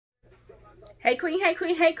Hey queen, hey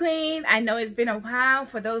queen, hey queen. I know it's been a while.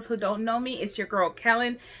 For those who don't know me, it's your girl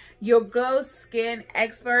Kellen, your glow skin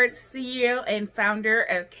expert, CEO and founder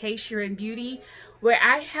of Cherin Beauty, where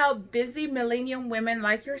I help busy millennium women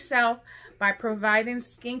like yourself by providing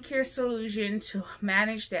skincare solutions to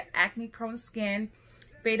manage their acne prone skin,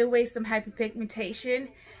 fade away some hyperpigmentation,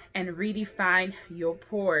 and redefine your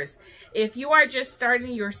pores. If you are just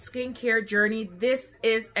starting your skincare journey, this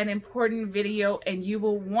is an important video and you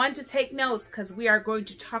will want to take notes because we are going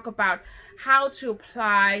to talk about how to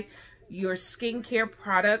apply your skincare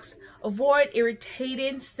products, avoid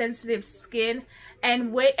irritating sensitive skin,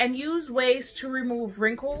 and use ways to remove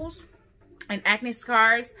wrinkles and acne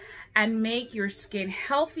scars and make your skin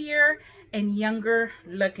healthier and younger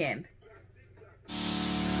looking.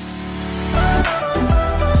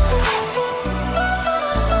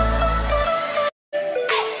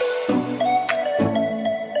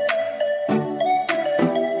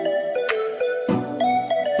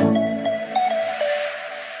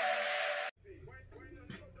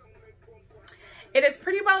 It is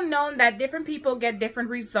pretty well known that different people get different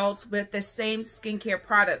results with the same skincare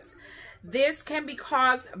products. This can be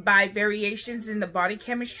caused by variations in the body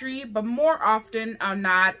chemistry, but more often than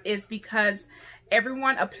not is because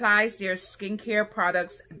everyone applies their skincare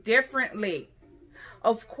products differently.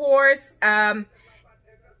 Of course,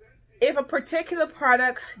 if a particular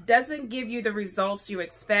product doesn't give you the results you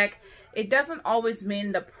expect, it doesn't always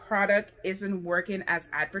mean the product isn't working as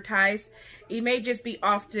advertised. It may just be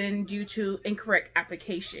often due to incorrect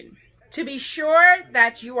application. To be sure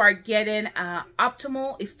that you are getting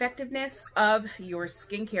optimal effectiveness of your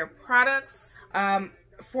skincare products,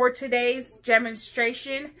 for today's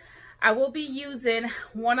demonstration, I will be using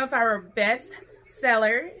one of our best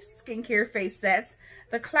seller skincare face sets,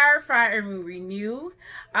 the Clarify and Renew,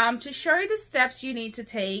 to show you the steps you need to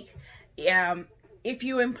take. If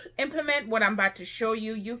you implement what I'm about to show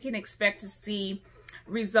you, you can expect to see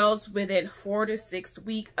results within 4 to 6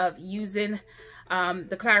 weeks of using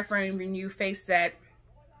the Clarify and Renew face set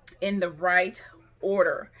in the right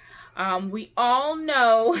order. We all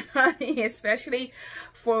know, especially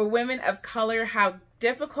for women of color, how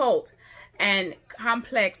difficult and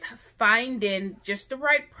complex finding just the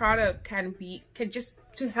right product can just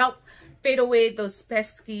to help fade away those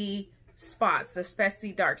pesky spots, the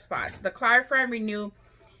pesky dark spots. The Clarify and Renew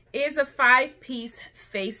is a 5-piece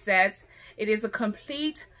face set. It is a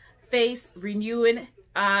complete face renewing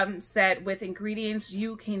set with ingredients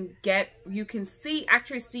you can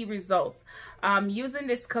actually see results. Using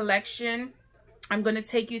this collection, I'm going to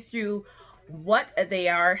take you through what they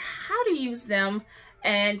are, how to use them,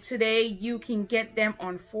 and today you can get them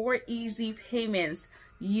on 4 easy payments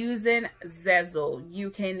using Zezzle.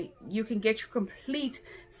 You can get your complete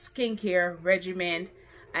skincare regimen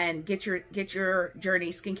and get your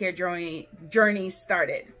skincare journey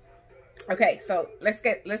started. Okay, so let's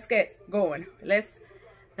get going. Let's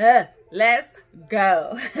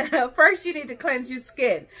go. First, you need to cleanse your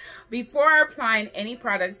skin. Before applying any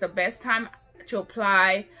products, the best time to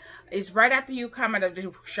apply is right after you come out of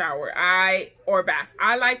the shower or bath.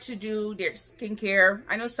 I like to do their skincare.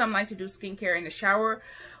 I know some like to do skincare in the shower,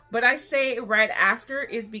 but I say right after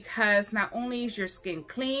is because not only is your skin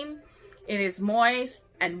clean, it is moist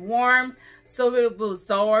and warm, so it will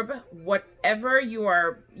absorb whatever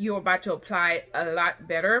you're about to apply a lot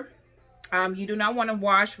better. You do not want to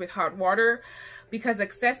wash with hot water because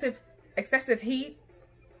excessive heat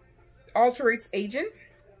alters aging.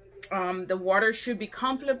 The water should be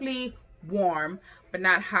comfortably warm but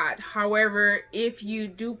not hot. However, if you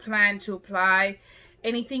do plan to apply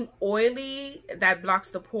anything oily that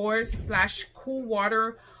blocks the pores, splash cool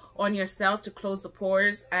water on yourself to close the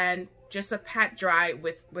pores and just a pat dry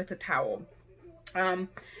with a towel.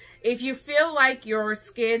 If you feel like your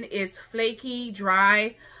skin is flaky,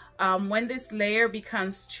 dry, when this layer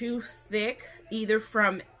becomes too thick, either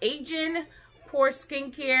from aging, poor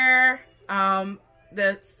skincare,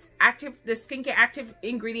 the skincare active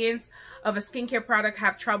ingredients of a skincare product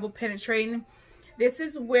have trouble penetrating, this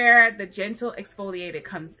is where the gentle exfoliator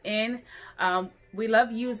comes in. We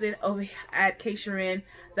love using over at Cherin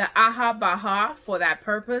the Aha Baha for that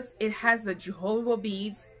purpose. It has the jojoba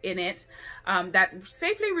beads in it that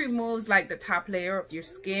safely removes like the top layer of your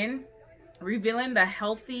skin, revealing the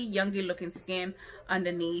healthy, younger looking skin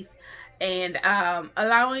underneath, and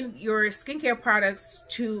allowing your skincare products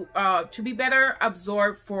to be better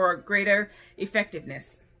absorbed for greater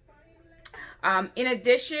effectiveness. In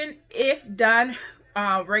addition, if done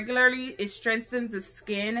regularly, it strengthens the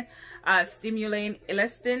skin, stimulating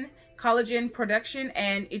elastin, collagen production,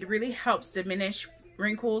 and it really helps diminish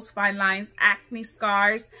wrinkles, fine lines, acne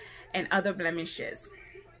scars, and other blemishes.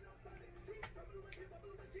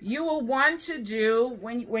 you will want to do,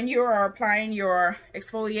 when you are applying your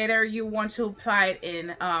exfoliator, you want to apply it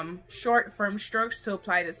in short, firm strokes to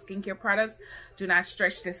apply the skincare products. Do not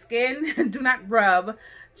stretch the skin. Do not rub.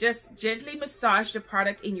 Just gently massage the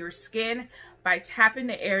product in your skin by tapping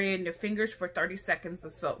the area in your fingers for 30 seconds or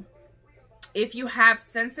so. If you have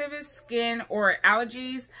sensitive skin or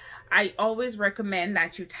allergies, I always recommend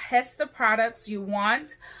that you test the products you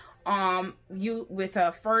want with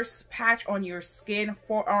a first patch on your skin,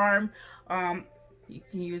 forearm. You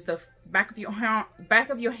can use the back of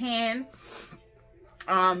your hand.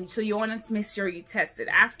 So you want to make sure you test it.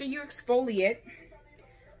 After you exfoliate,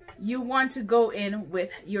 you want to go in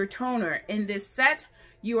with your toner. In this set,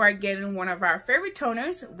 you are getting one of our favorite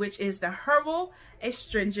toners, which is the Herbal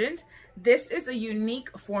Astringent. This is a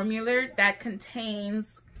unique formula that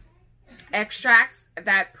contains extracts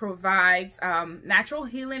that provides natural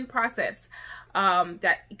healing process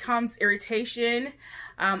that calms irritation,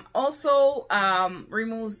 also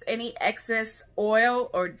removes any excess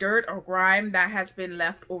oil or dirt or grime that has been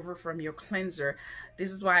left over from your cleanser.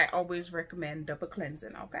 This is why I always recommend double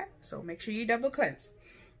cleansing. Okay, so make sure you double cleanse.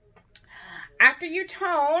 After you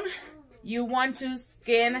tone, you want to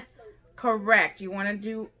skin correct. You want to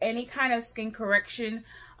do any kind of skin correction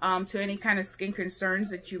to any kind of skin concerns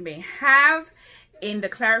that you may have. In the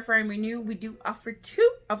Clarify and Renew, we do offer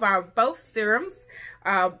 2 of our both serums.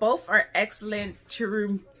 Both are excellent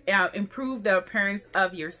to improve the appearance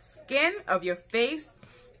of your skin, of your face.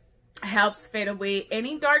 Helps fade away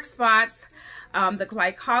any dark spots. The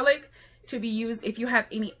glycolic to be used if you have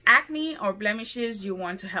any acne or blemishes you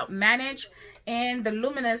want to help manage. And the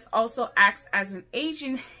Luminous also acts as an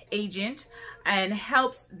aging agent and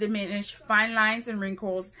helps diminish fine lines and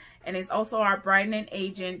wrinkles, and is also our brightening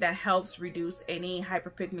agent that helps reduce any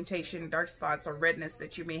hyperpigmentation, dark spots, or redness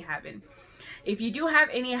that you may have in. If you do have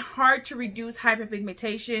any hard to reduce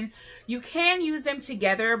hyperpigmentation, you can use them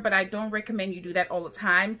together, but I don't recommend you do that all the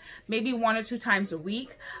time. Maybe 1 or 2 times a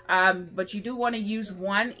week, but you do want to use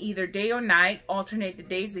one either day or night. Alternate the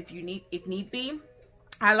days if need be.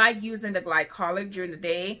 I like using the glycolic during the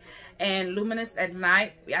day and Luminous at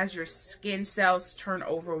night as your skin cells turn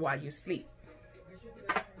over while you sleep.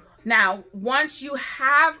 Now, once you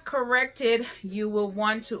have corrected, you will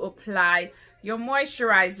want to apply your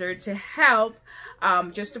moisturizer to help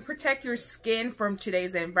just to protect your skin from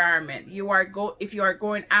today's environment. If you are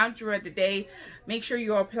going out throughout the day, make sure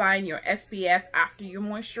you're applying your SPF after you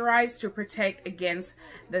moisturize to protect against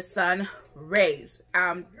the sun rays.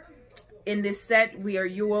 In this set,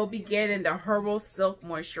 you will be getting the Herbal Silk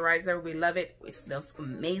Moisturizer. We love it. It smells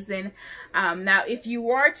amazing. Now, if you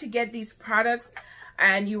were to get these products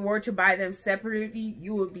and you were to buy them separately,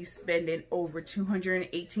 you would be spending over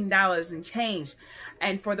 $218 and change.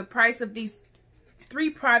 And for the price of these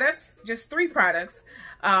 3 products, just 3 products,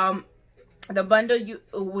 the bundle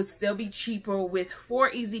would still be cheaper with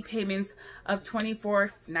 4 easy payments of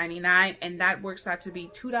 $24.99, and that works out to be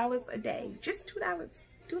 $2 a day. Just $2.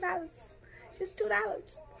 Just $2.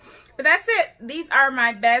 But that's it. These are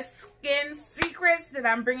my best skin secrets that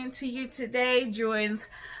I'm bringing to you today during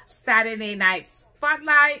Saturday night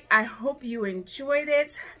spotlight. I hope you enjoyed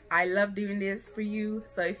it. I love doing this for you.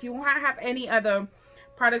 So if you want to have any other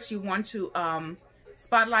products you want to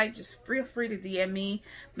spotlight, just feel free to DM me.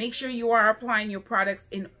 Make sure you are applying your products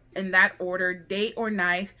in that order, day or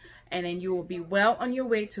night, and then you will be well on your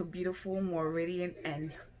way to beautiful, more radiant,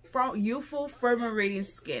 and youthful, firmer, radiant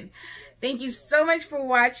skin. Thank you so much for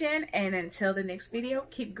watching, and until the next video,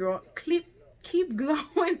 keep glowing,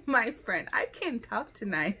 my friend. I can't talk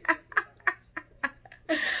tonight.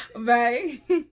 Bye.